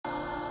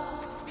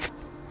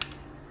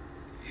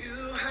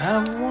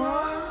have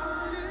won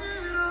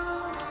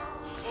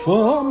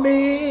for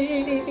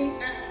me.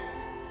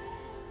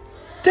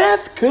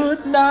 Death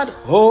could not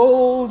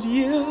hold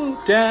you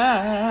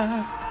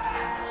down.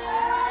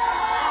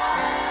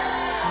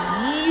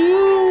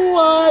 You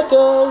are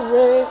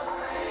the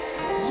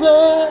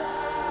risen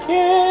King,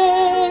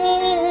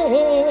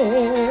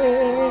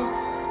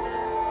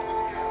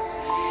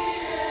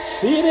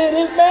 seated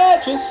in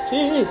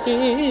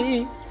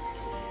majesty.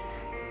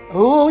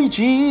 Oh,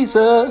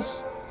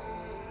 Jesus,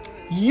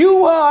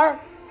 you are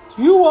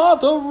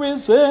the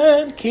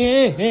risen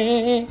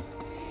King.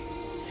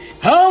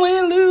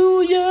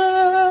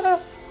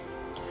 Hallelujah,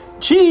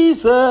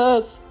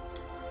 Jesus.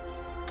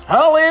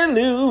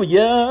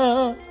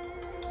 Hallelujah,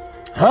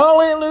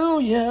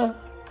 hallelujah.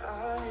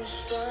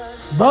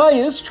 By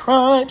his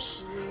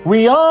stripes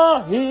we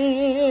are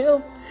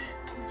healed.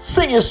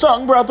 Sing your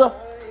song, brother.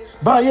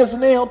 By his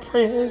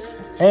nail-pierced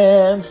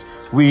hands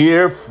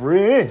we're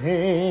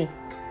free.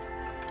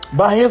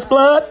 By his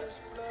blood,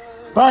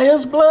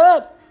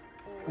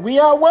 we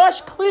are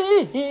washed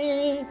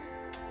clean.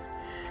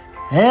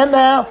 And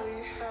now,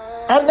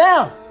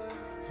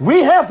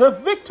 we have the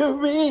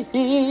victory.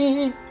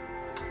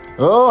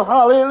 Oh,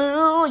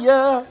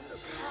 hallelujah.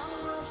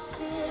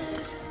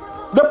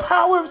 The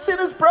power of sin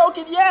is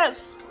broken.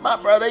 Yes, my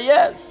brother,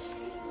 yes.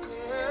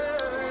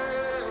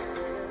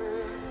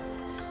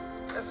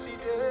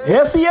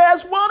 Yes, he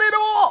has won it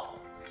all.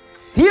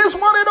 He has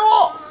won it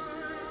all.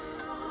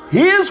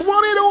 He has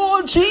won it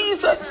all,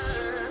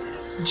 Jesus.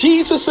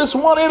 Jesus has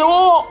won it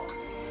all.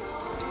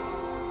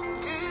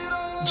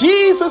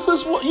 Jesus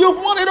is, you've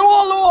won it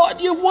all, Lord.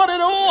 You've won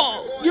it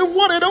all. You've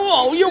won it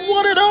all. You've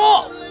won it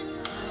all.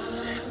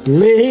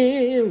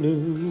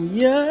 Hallelujah.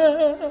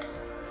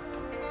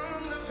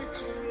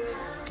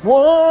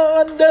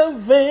 Won the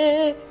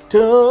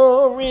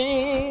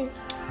victory.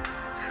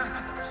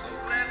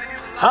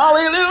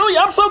 Hallelujah.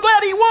 I'm so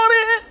glad he won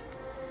it.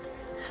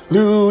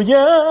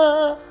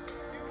 Hallelujah.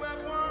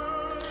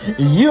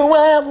 You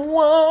have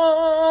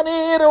won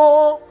it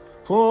all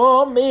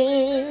for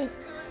me.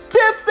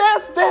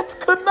 Death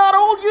could not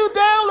hold you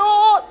down,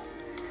 Lord.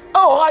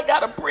 Oh, I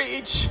gotta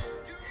preach.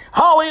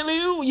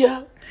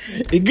 Hallelujah.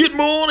 Good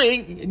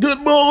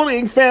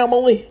morning,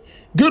 family.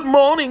 Good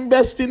morning,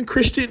 Best in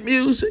Christian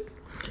Music.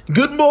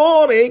 Good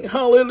morning,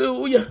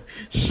 hallelujah.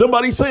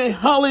 Somebody say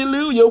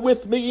hallelujah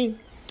with me.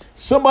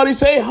 Somebody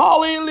say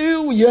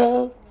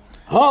hallelujah.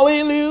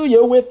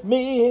 Hallelujah with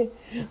me.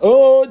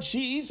 Oh,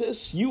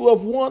 Jesus, you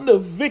have won the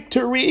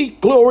victory.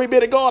 Glory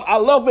be to God. I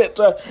love it.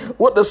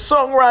 What the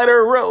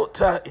songwriter wrote.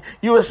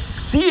 You are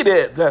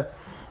seated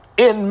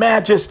in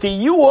majesty.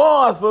 You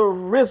are the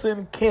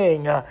risen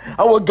King.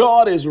 Our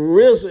God is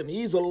risen.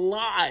 He's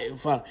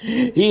alive.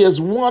 He has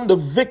won the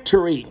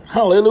victory.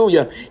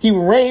 Hallelujah. He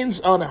reigns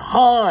on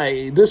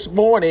high this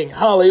morning.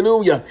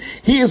 Hallelujah.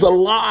 He is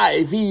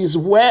alive. He is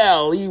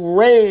well. He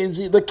reigns.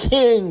 The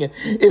King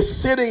is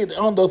sitting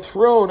on the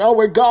throne.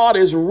 Our God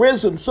is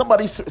risen.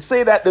 Somebody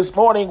say that this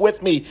morning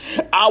with me.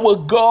 Our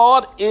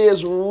God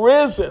is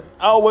risen.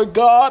 Our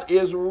God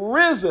is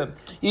risen.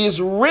 He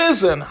is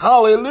risen.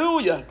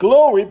 Hallelujah.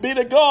 Glory be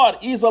to God.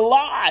 He's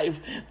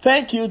alive.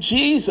 Thank you,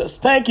 Jesus.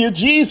 Thank you,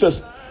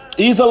 Jesus.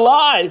 He's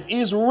alive.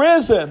 He's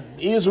risen.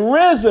 He's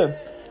risen.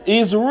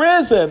 He's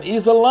risen.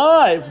 He's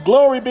alive.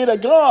 Glory be to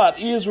God.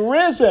 He is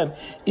risen.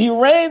 He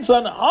reigns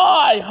on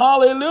high.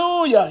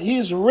 Hallelujah.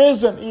 He's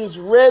risen. He's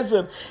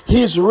risen.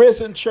 He's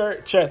risen,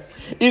 church.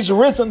 He's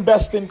risen,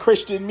 Best in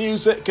Christian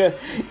Music.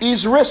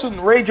 He's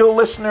risen, radio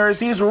listeners.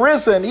 He's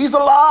risen. He's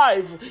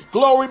alive.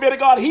 Glory be to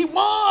God. He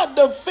won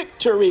the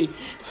victory.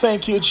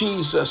 Thank you,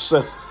 Jesus.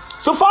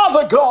 So,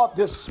 Father God,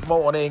 this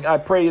morning, I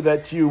pray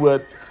that you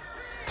would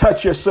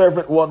touch your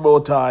servant one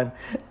more time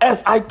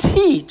as I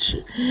teach,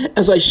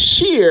 as I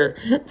share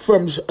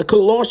from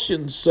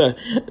Colossians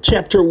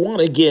chapter 1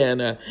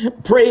 again.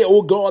 Pray,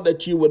 oh God,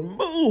 that you would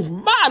move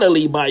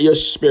mightily by your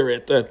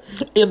Spirit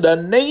in the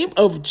name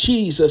of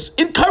Jesus.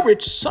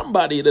 Encourage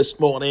somebody this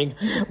morning.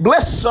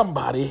 Bless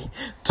somebody.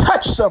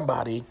 Touch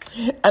somebody.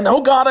 And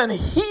oh God, and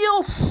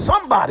heal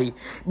somebody,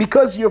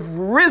 because you've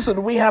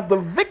risen. We have the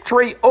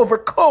victory over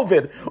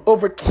COVID,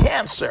 over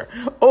cancer,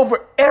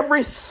 over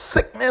every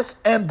sickness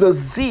and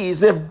disease.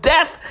 If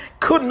death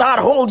could not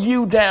hold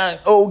you down,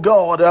 oh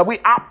God,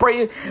 I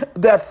pray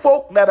that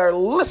folk that are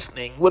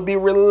listening would be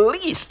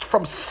released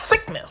from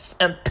sickness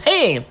and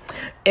pain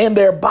in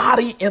their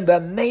body in the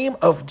name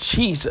of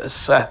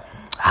Jesus.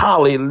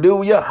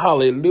 Hallelujah,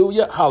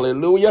 hallelujah,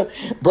 hallelujah.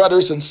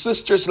 Brothers and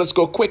sisters, let's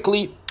go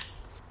quickly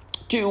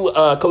to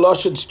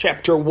Colossians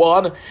chapter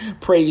 1.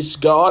 Praise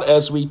God,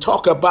 as we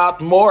talk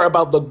about more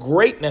about the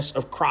greatness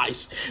of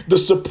Christ, the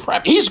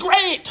supreme. He's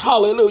great.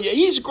 Hallelujah.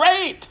 He's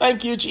great.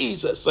 Thank you,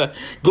 Jesus.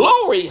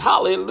 Glory.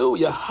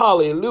 Hallelujah.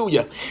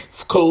 Hallelujah.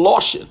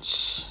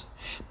 Colossians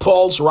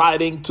Paul's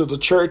writing to the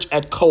church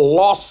at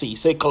Colossae.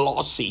 Say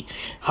Colossae.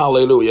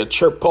 Hallelujah.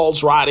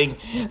 Paul's writing.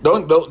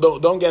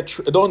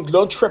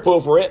 Don't trip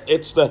over it.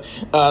 It's the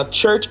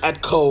church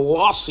at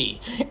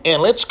Colossae.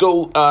 And let's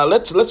go.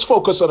 Let's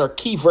focus on our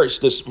key verse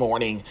this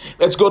morning.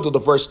 Let's go to the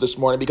verse this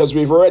morning because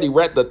we've already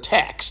read the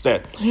text,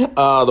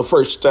 the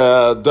first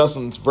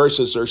dozen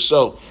verses or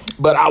so.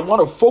 But I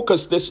want to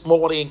focus this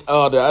morning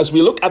as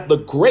we look at the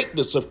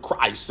greatness of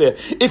Christ.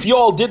 If you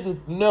all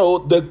didn't know,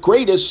 the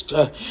greatest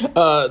the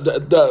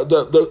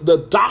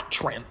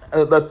doctrine,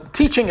 the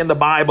teaching in the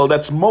Bible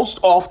that's most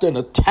often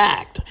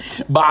attacked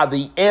by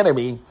the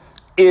enemy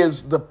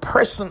is the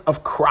person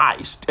of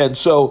Christ. And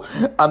so,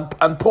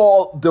 and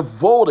Paul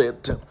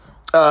devoted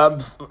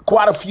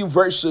quite a few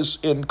verses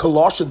in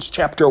Colossians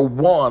chapter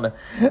 1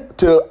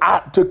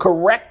 to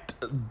correct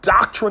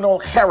doctrinal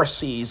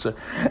heresies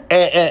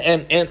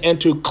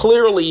and to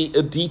clearly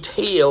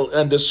detail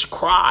and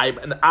describe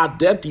and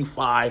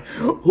identify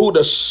who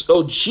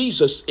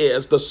Jesus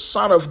is, the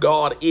Son of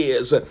God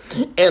is.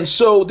 And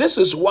so this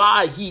is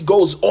why he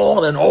goes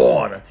on and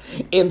on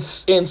in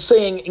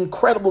saying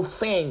incredible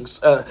things,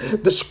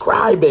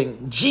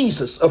 describing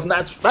Jesus of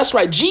Nazareth. That's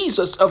right,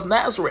 Jesus of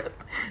Nazareth.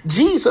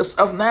 Jesus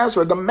of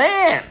Nazareth, the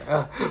man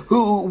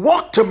who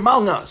walked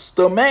among us,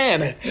 the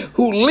man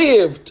who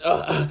lived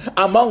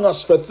among us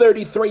for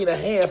 33 and a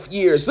half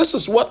years. This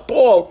is what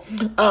Paul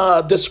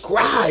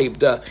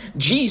described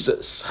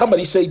Jesus.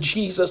 Somebody say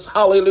Jesus.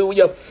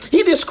 Hallelujah.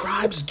 He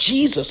describes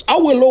Jesus,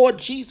 our Lord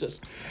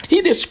Jesus.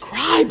 He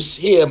describes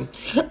him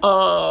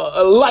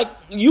like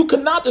you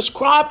cannot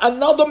describe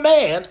another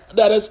man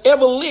that has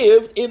ever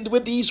lived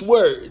with these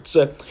words.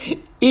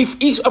 If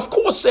he, of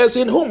course, says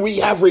in whom we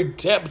have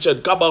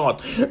redemption, come on,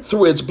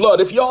 through his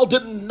blood. If y'all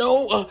didn't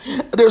know,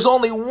 there's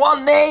only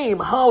one name,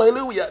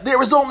 hallelujah.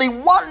 There is only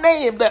one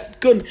name that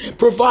can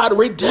provide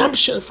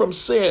redemption from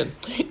sin,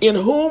 in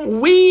whom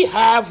we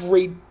have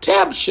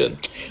redemption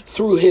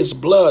through his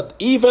blood,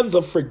 even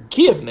the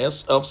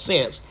forgiveness of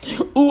sins,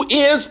 who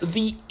is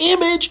the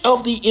image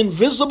of the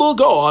invisible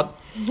God.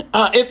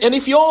 And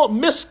if you all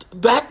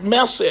missed that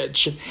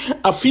message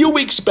a few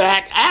weeks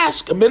back,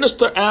 ask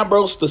Minister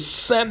Ambrose to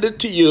send it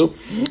to you.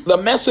 The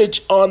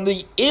message on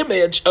the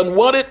image and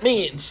what it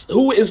means.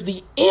 Who is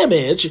the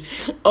image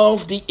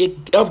of the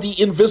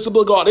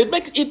invisible God?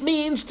 It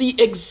means the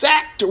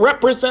exact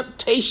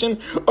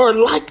representation or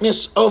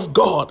likeness of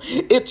God.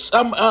 It's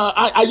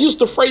I use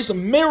the phrase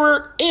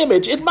mirror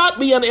image. It might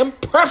be an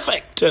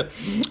imperfect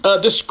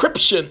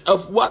description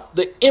of what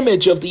the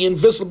image of the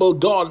invisible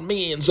God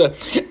means.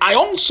 I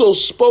also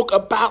spoke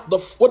about the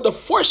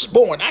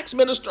firstborn. Ask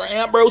Minister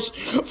Ambrose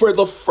for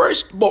the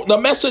firstborn. The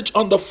message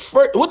on the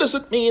first. What does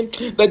it mean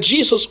that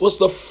Jesus was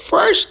the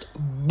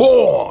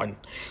firstborn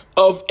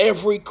of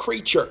every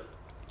creature?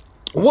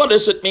 What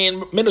does it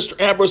mean? Minister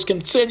Ambrose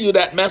continue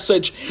that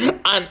message.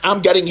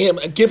 I'm giving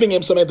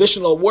him some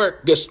additional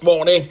work this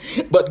morning,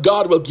 but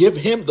God will give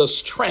him the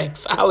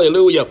strength.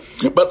 Hallelujah.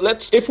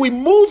 But if we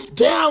move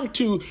down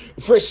to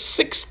verse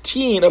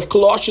 16 of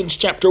Colossians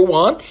chapter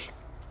 1,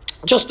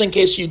 just in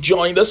case you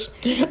joined us,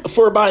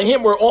 for by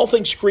him were all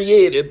things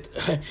created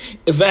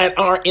that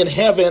are in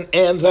heaven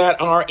and that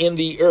are in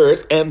the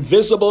earth, and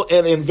visible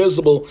and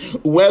invisible,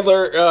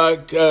 whether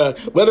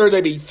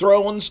they be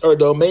thrones or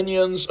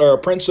dominions or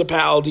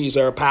principalities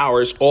or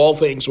powers, all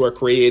things were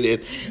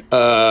created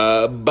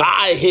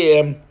by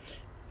him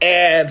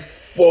and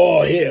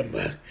for him.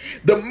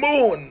 The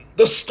moon,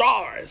 the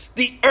stars,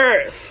 the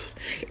earth,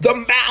 the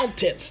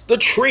mountains, the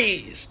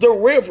trees, the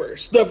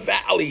rivers, the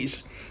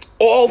valleys,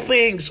 all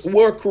things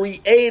were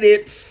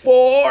created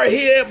for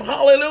him.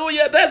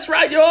 Hallelujah. That's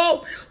right,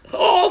 y'all.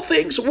 All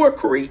things were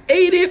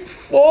created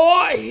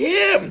for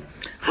him.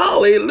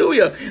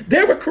 Hallelujah.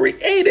 They were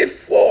created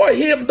for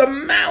him. The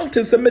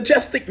mountains, the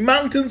majestic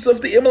mountains of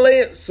the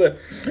Himalayas,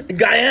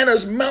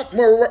 Guyana's Mount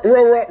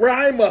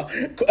Roraima,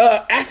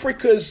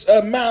 Africa's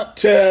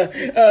Mount,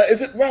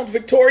 is it Mount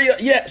Victoria?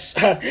 Yes.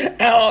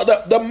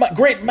 The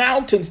great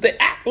mountains,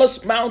 the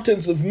Atlas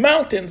Mountains of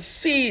mountains,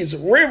 seas,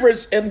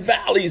 rivers, and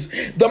valleys,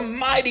 the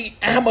mighty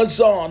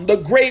Amazon, the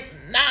great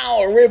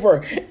Nile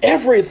River,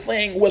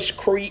 everything was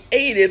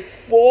created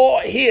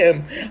for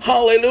him.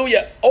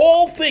 Hallelujah.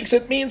 All things,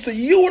 it means that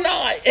you and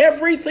I,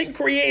 everything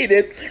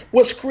created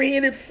was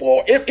created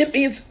for him. It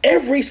means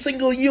every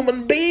single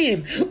human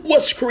being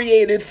was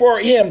created for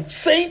him.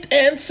 Saint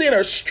and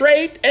sinner,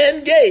 straight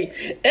and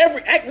gay,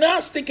 every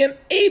agnostic and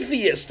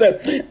atheist,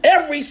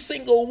 every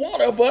single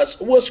one of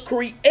us was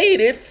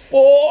created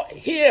for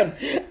him.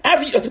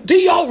 Do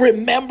y'all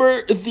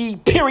remember the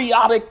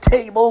periodic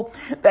table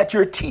that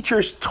your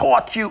teachers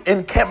taught you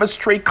in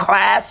chemistry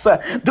class?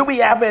 Do we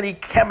have any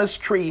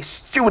chemistry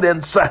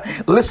students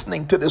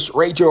listening to this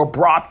radio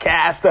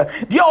broadcast? Do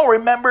y'all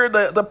remember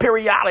the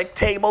periodic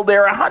table?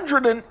 There are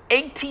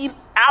 118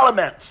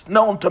 elements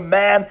known to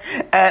man,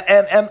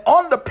 and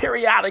on the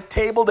periodic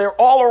table they're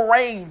all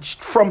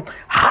arranged from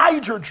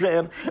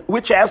hydrogen,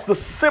 which has the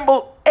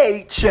symbol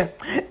H,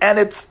 and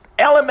it's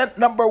element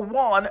number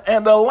 1,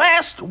 and the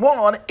last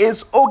one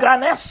is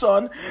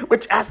Oganesson,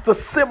 which has the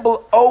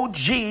symbol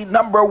OG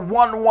number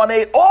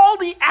 118. All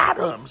the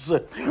atoms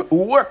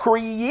were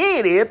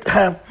created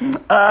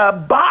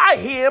by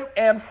him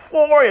and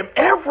for him.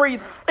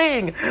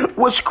 Everything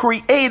was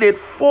created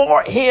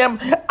for him.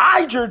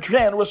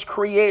 Hydrogen was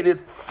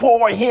created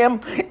for him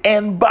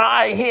and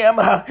by him.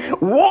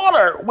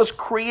 Water was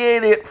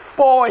created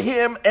for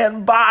him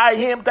and by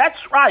him.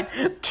 That's right.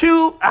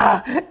 Two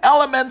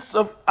elements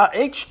of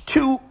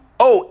H2O,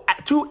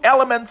 2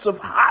 elements of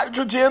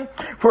hydrogen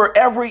for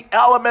every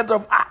element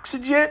of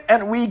oxygen,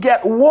 and we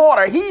get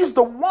water. He's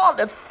the one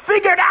that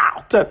figured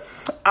out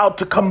how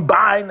to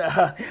combine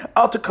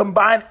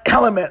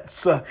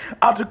elements,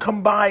 how to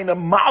combine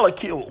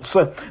molecules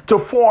to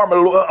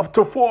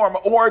form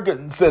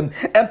organs and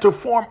to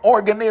form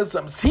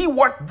organisms. He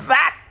worked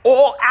that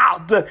all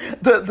out.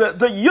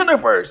 The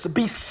universe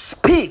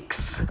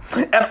bespeaks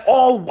an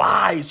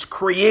all-wise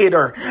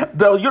creator.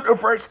 The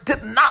universe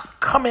did not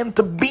come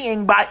into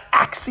being by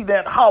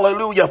accident,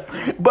 hallelujah,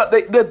 but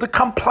the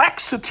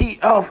complexity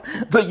of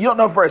the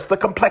universe, the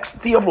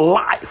complexity of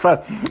life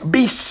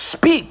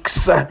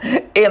bespeaks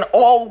an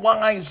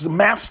all-wise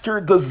master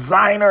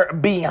designer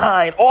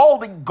behind. All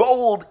the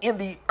gold in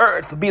the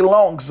earth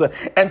belongs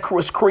and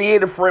was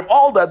created for him.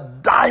 All the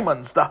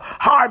diamonds, the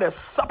hardest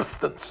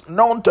substance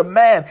known to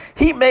man,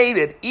 he made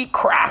it, he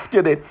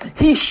crafted it,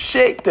 he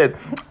shaped it.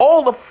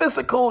 All the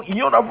physical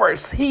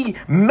universe, he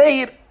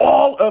made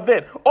all of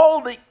it.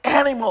 All the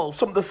animals,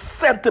 from the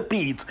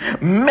centipedes,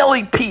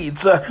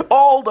 millipedes,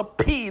 all the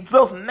pedes,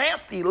 those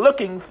nasty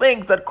looking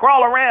things that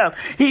crawl around,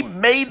 he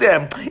made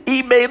them.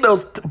 He made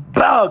those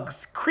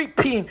bugs,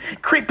 creepy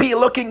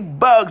looking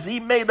bugs. He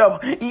made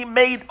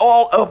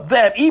all of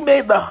them. He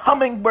made the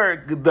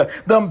hummingbird,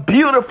 the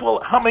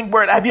beautiful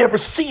hummingbird. Have you ever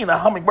seen a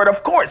hummingbird?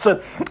 Of course,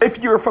 if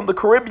you're from the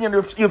Caribbean,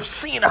 you've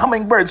seen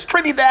hummingbirds.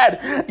 Trinidad,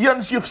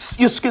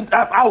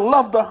 I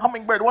love the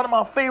hummingbird. One of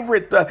my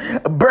favorite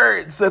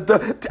birds.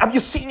 Have you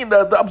seen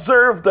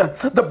observed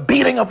the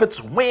beating of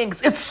its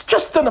wings? It's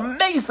just an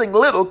amazing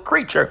little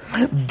creature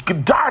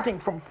darting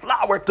from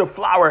flower to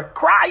flower.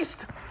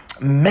 Christ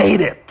made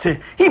it.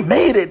 He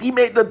made it. He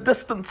made the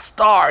distant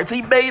stars.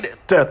 He made it.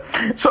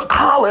 So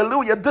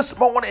hallelujah this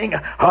morning.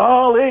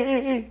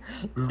 Hallelujah.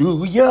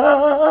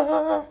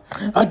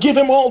 I give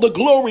him all the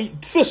glory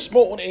this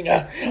morning.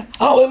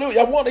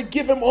 Hallelujah. I want to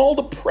give him all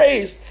the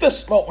praise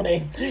this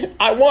morning.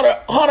 I want to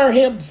honor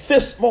him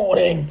this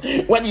morning.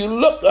 When you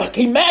look,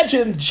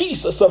 imagine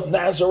Jesus of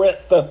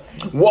Nazareth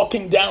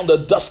walking down the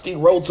dusty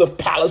roads of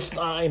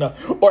Palestine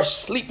or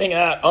sleeping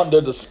out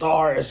under the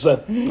stars.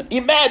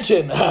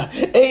 Imagine,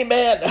 amen.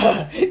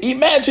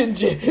 Imagine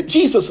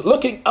Jesus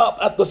looking up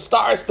at the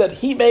stars that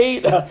he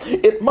made.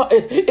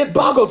 It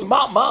boggles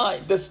my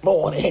mind this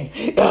morning.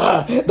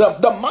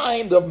 The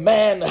mind of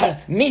man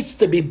needs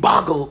to be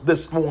boggled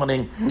this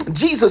morning.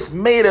 Jesus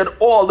made it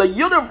all. The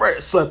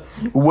universe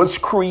was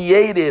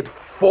created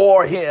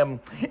for him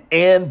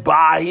and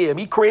by him.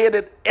 He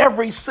created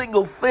every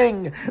single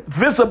thing,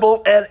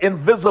 visible and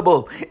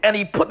invisible, and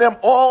he put them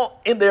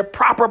all in their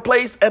proper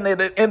place and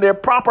in their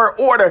proper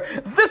order.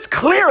 This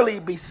clearly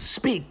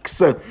bespeaks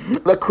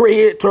the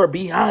creator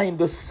behind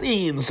the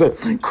scenes,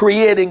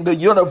 creating the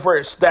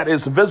universe that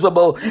is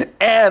visible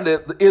and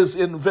is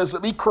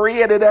invisible. He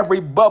created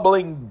every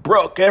bubbling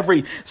brook,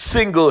 every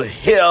single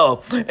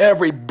hill,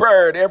 every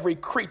bird, every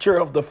creature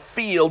of the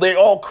field. They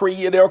are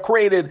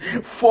created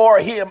for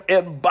him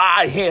and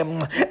by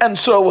him. And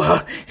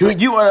so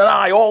you and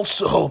I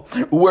also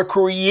were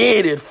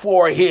created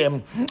for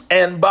him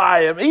and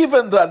by him.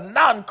 Even the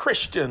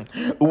non-Christian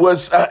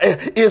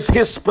is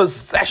his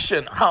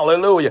possession.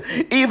 Hallelujah.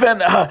 Even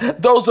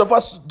those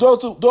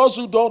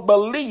who don't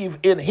believe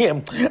in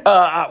him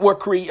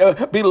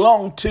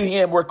belong to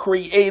him, were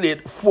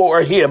created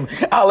for him.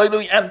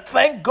 Hallelujah. And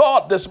thank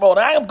God this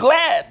morning. I am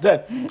glad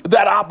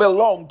that I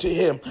belong to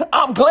him.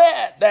 I'm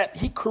glad that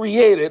he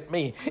created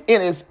me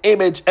in his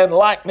image and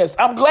likeness.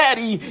 I'm glad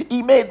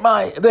he made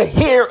the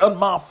hair on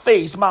my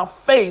face, my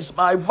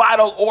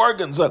vital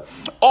organs,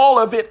 all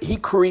of it he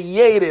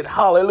created.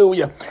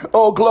 Hallelujah.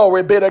 Oh,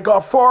 glory be to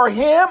God. For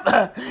him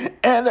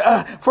and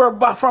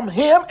from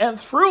him and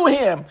through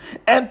him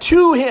and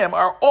to him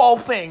are all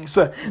things.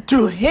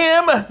 To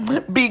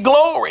him be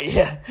glory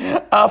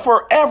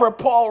forever,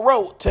 Paul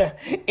wrote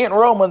in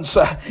Romans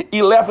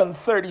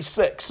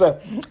 11:36.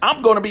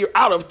 I'm going to be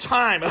out of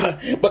time,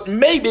 but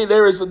maybe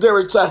there is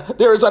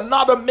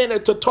another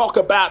minute to talk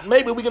about.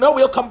 Maybe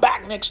we'll come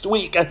back next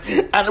week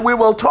and we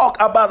will talk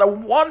about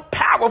one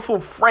powerful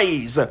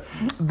phrase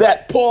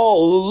that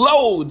Paul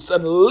loads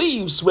and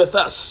leaves with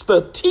us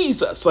to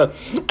tease us.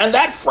 And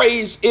that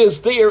phrase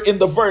is there in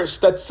the verse verse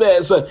that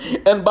says,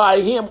 and by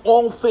him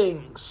all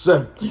things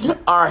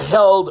are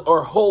held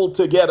or hold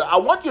together. I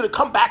want you to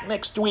come back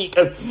next week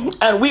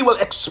and we will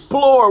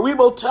explore, we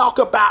will talk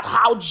about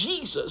how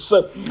Jesus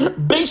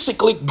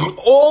basically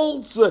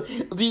holds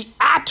the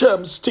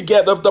atoms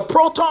together, the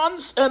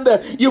protons, and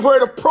you've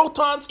heard of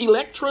protons,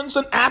 electrons,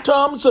 and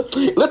atoms.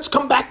 Let's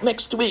come back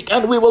next week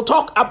and we will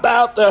talk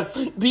about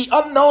the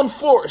unknown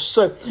force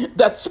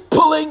that's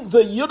pulling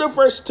the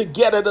universe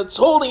together, that's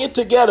holding it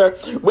together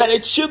when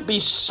it should be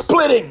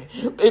splitting.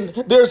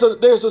 There's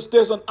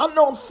an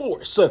unknown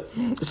force.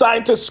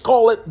 Scientists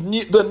call it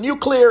the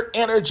nuclear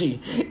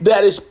energy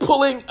that is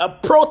pulling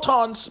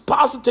protons,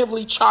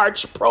 positively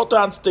charged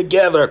protons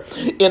together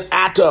in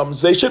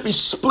atoms. They should be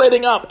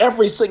splitting up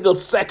every single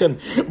second,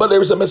 but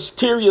there's a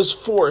mysterious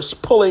force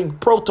pulling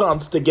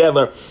protons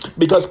together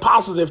because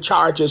positive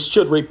charges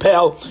should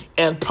repel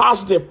and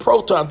positive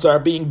protons are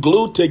being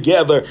glued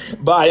together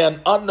by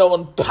an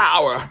unknown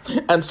power.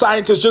 And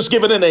scientists just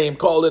give it a name,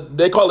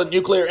 they call it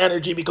nuclear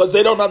energy because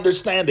they don't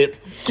understand it.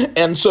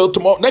 And so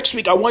next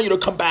week, I want you to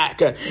come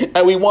back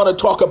and we want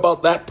to talk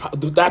about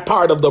that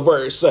part of the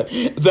verse,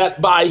 that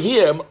by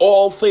him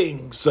all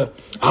things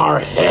are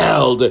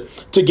held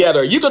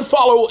together. You can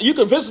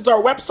visit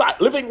our website,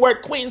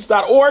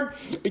 livingwordqueens.org.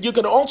 You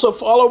can also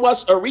follow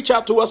us or reach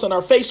out to us on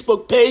our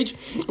Facebook page.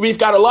 We've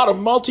got a lot of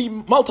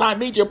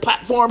multimedia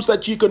platforms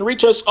that you can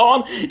reach us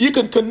on. You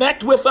can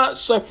connect with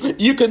us.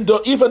 You can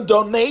even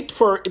donate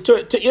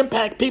to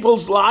impact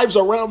people's lives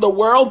around the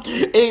world.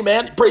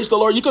 Amen. Praise the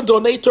Lord. You can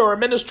donate to our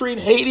ministry in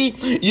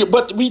Haiti.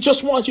 But we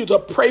just want you to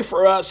pray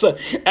for us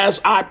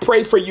as I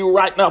pray for you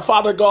right now.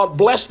 Father God,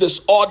 bless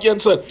this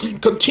audience.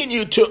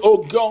 Continue to,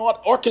 oh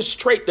God,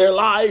 orchestrate their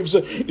lives.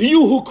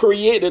 You who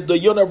created the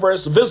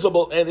universe,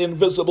 visible and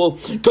invisible,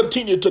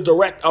 continue to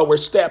direct our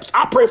steps.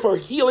 I pray for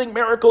healing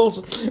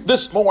miracles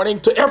this morning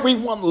to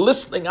everyone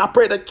listening. I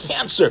pray that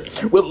cancer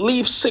will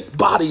leave sick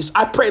bodies.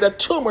 I pray that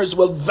tumors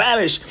will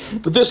vanish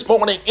this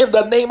morning in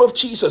the name of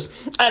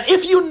Jesus. And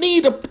if you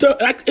need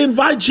to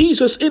invite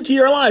Jesus into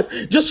your life,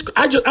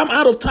 I'm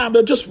out of time,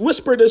 but just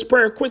whisper this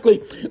prayer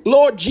quickly.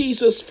 Lord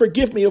Jesus,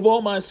 forgive me of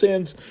all my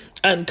sins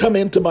and come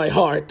into my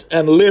heart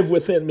and live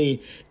within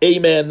me.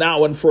 Amen.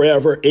 Now and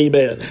forever.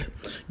 Amen.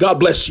 God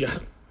bless you.